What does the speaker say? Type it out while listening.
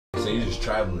you're just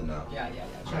traveling now? Yeah.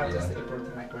 Trying to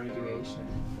celebrate my graduation.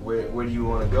 Where do you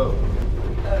want to go?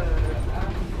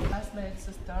 I'm classmates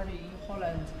study in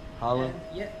Holland. Holland?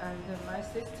 And my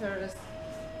sister's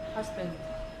husband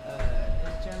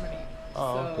is Germany.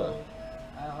 Oh, so okay.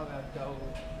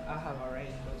 I have already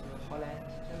go to Holland,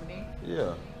 Germany.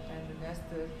 Yeah. And the next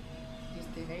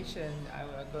destination, I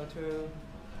will go to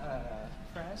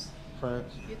France.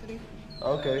 France. Italy.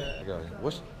 Okay. I got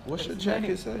it. What's your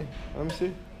jacket say? Let me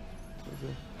see.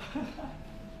 Okay.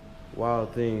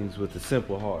 Wild things with a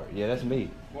simple heart. Yeah, that's me.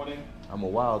 Morning. I'm a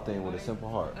wild thing with a simple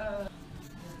heart.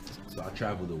 So I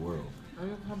travel the world. Are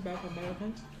you come back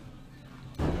American?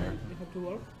 America. You have to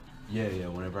work? Yeah.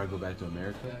 Whenever I go back to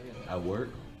America, I work.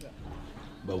 Yeah.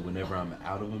 But whenever I'm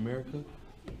out of America,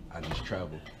 I just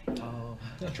travel. Oh.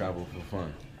 I travel for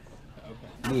fun.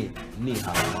 Okay. Ni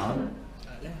hao ma.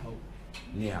 Ni hao.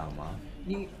 Ni hao ma.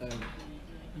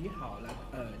 Ni hao,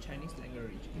 like Chinese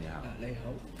language. Ni hao. Lei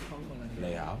hao. Hong Kong language.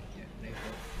 Lei hao. Yeah, lei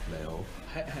hao. Lei hao.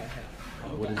 Hi, hi, hi.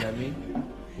 What does that mean?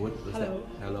 What's Hello.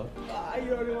 that? Hello? I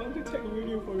really want to take a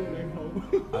video for you, lei hao.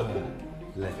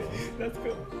 Lei hao. Let's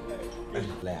go.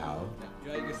 Lei hao.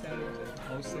 You like the sound of the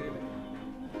wholesale?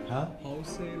 Huh?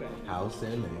 Wholesale. House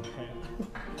selling.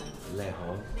 Lei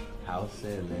hao. House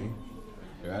selling.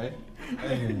 Right?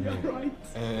 You're right.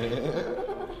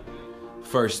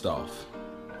 First off,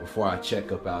 before I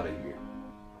check up out of here,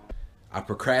 I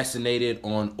procrastinated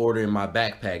on ordering my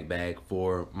backpack bag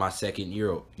for my second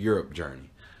Europe journey.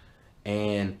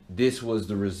 And this was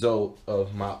the result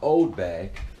of my old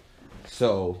bag.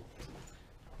 So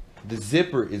the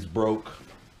zipper is broke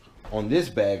on this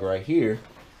bag right here.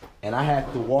 And I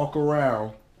have to walk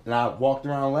around, and I walked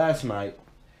around last night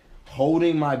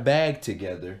holding my bag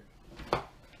together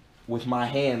with my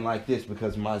hand like this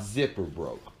because my zipper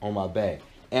broke on my bag.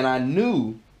 And I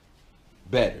knew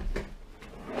better.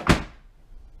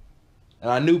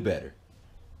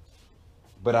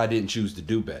 But I didn't choose to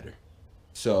do better.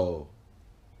 So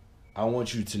I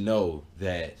want you to know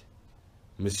that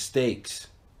mistakes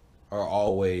are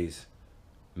always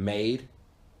made,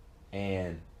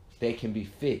 and they can be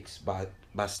fixed by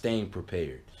staying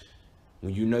prepared.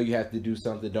 When you know you have to do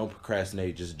something, don't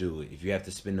procrastinate, just do it. If you have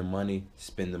to spend the money,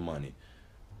 spend the money.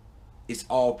 It's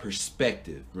all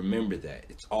perspective. Remember that.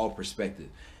 It's all perspective.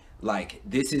 Like,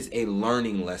 this is a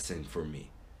learning lesson for me.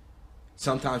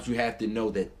 Sometimes you have to know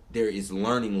that there is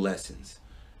learning lessons.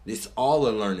 It's all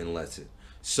a learning lesson.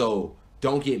 So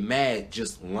don't get mad,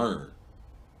 just learn.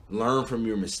 Learn from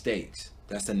your mistakes.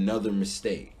 That's another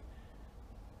mistake.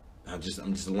 I'm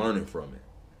just learning from it.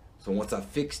 So once I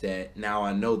fix that, now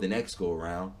I know the next go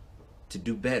around to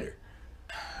do better.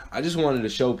 I just wanted to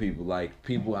show people, like,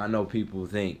 I know people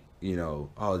think, you know,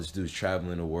 oh, this dude's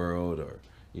traveling the world, or,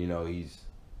 you know, he's,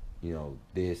 you know,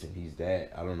 this and he's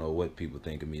that. I don't know what people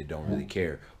think of me. I don't really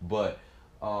care. But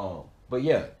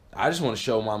yeah, I just want to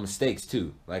show my mistakes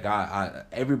too. Like,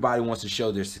 everybody wants to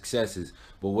show their successes,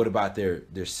 but what about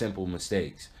their simple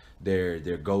mistakes, their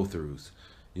go-throughs?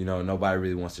 You know, nobody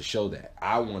really wants to show that.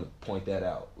 I want to point that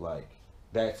out. Like,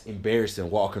 that's embarrassing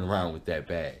walking around with that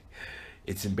bag.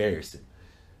 It's embarrassing.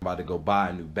 I'm about to go buy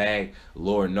a new bag.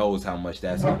 Lord knows how much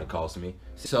that's going to cost me.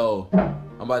 So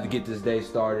I'm about to get this day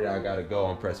started. I got to go.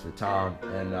 I'm pressed for time,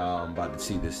 and I'm about to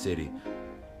see this city.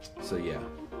 So yeah,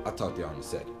 I'll talk to y'all in a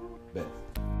second. Bet.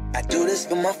 I do this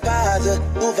for my father,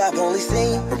 who I've only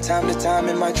seen from time to time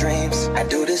in my dreams. I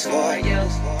do this for you.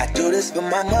 I do this for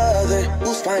my mother,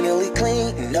 who's finally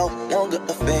clean and no longer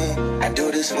a fan. I do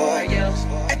this for you.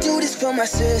 I do this for my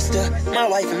sister, my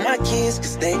wife and my kids,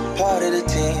 cause they part of the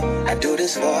team. I do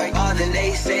this for all the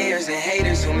naysayers and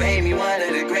haters who made me one of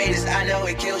the greatest. I know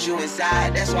it kills you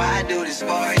inside, that's why I do this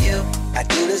for you. I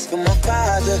do this for my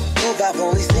father, who I've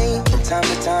only seen from time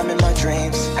to time in my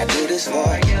dreams. I do this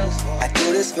for you. I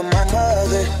do this for my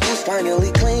mother, who's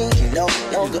finally clean, no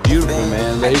longer beautiful,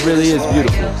 man. It really is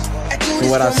beautiful. From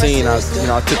what I've seen, I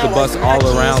took a bus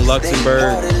all around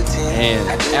Luxembourg, and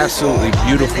absolutely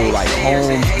beautiful, like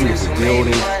homes, beautiful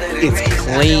buildings. It's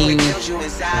clean.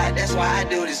 I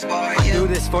do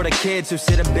this for the kids who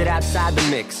sit a bit outside the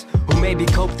mix, who maybe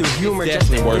cope through humor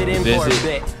just to fit in for a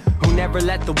bit, who never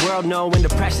let the world know when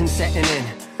depression's setting in.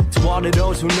 To all of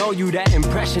those who know you, that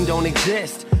impression don't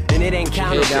exist. And it ain't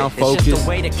counterfeit, it's just a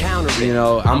way to counter it. You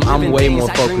know, I'm way more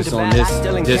focused on this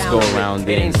go around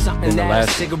than the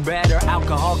last cigarette or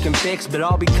alcohol can fix, but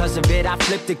all because of it I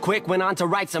flipped it quick, went on to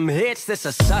write some hits. This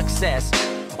a success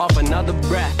off another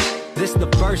breath. This the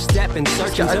first step in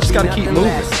searching. I just gotta keep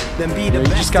moving. You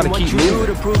just gotta keep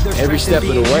moving every step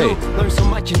of the way. Learn so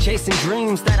much in chasing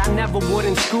dreams that I never would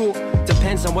in school. To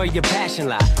depends on where your passion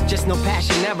lie. Just no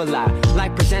passion never lie.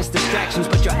 Life presents distractions,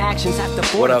 but your actions have to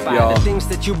fortify y'all? the things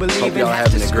that you believe in.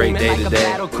 Have to scream it like a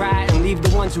battle cry and leave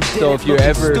the ones who did So it if you're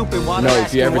ever,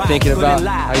 if you're ever thinking about,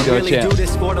 how you doing, champ?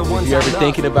 If you're ever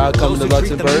thinking about coming to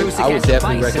Luxembourg, I would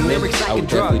definitely recommend it. I would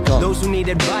definitely come.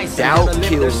 Doubt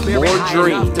kills more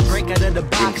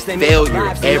dreams than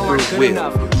failure ever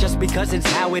will. Just because it's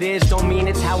how it is, don't mean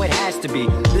it's how it has to be.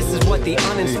 This is what the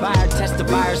uninspired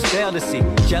testifiers fail to see.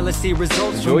 Jealousy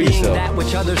results from being that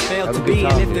which others fail to be.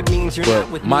 And if it means you're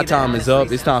not with me, my time is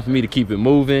up. It's time for me to keep it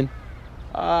moving.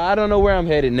 I don't know where I'm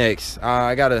headed next.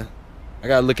 I gotta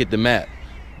look at the map.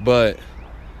 But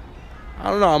I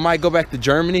don't know. I might go back to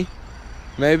Germany.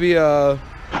 Maybe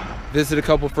visit a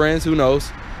couple friends. Who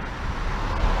knows?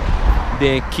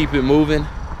 Then keep it moving.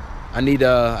 I need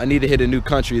to hit a new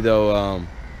country though.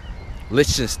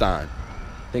 Liechtenstein.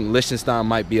 I think Liechtenstein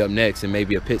might be up next, and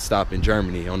maybe a pit stop in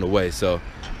Germany on the way. So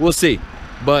we'll see.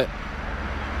 But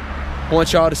I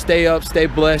want y'all to stay up, stay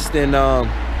blessed, and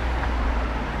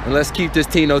let's keep this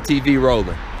TinoTv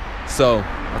rolling. So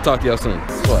I'll talk to y'all soon.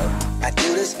 I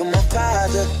do this for my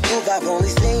father, who I've only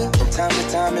seen from time to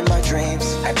time in my dreams.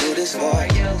 I do this for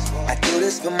you. I do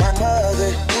this for my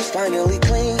mother, who's finally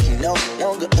clean, no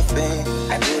longer a thing.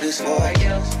 I do this for you.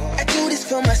 I do this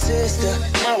for my sister,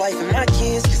 my wife and my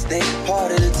kids, cause they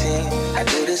part of the team. I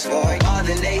do this for all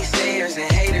the naysayers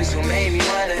and haters who made me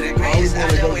one of the greatest.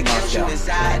 I know it kills you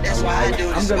inside, that's why I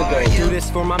do this for you. Do this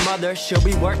for my mother, she'll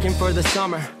be working for the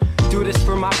summer. Do this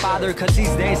for my father, cause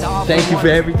these days are thank you for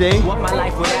everything. What my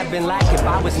life would have been like if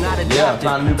I was not adopted. Yeah,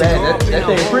 found a new bag. That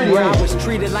thing's pretty, I was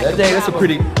treated like that's a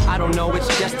pretty. I don't know, it's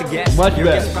just a guess. Much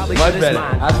better. Much better.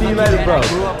 I'll see you later, bro.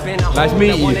 Nice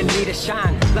meeting you.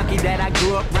 Lucky that I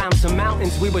grew up around some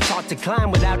mountains we were taught to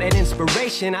climb without that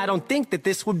inspiration. I don't think that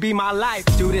this would be my life.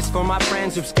 Do this for my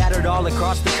friends who've scattered all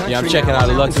across the country. Yeah, I'm checking out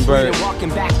Luxembourg. Walking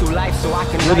back through life so I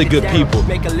can really good people.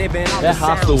 Make a living. That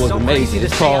hostel was amazing.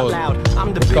 It's called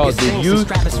the Youth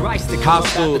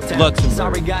Hostel Luxembourg.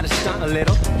 Sorry, gotta stunt a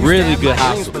little. Really good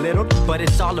hostel. But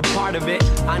it's all a part of it.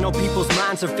 I know people's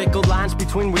minds are fickle, lines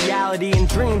between reality and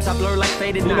dreams. I blur like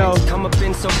faded nights. Come up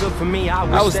in so good for me.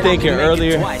 I was thinking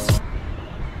earlier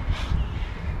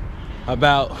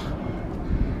about,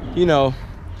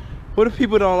 what if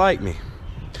people don't like me?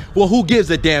 Well, who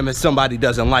gives a damn if somebody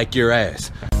doesn't like your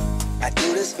ass? I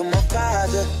do this for my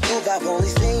father, who I've only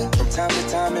seen from time to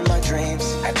time in my dreams.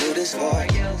 I do this for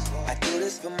you. I do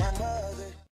this for my mother.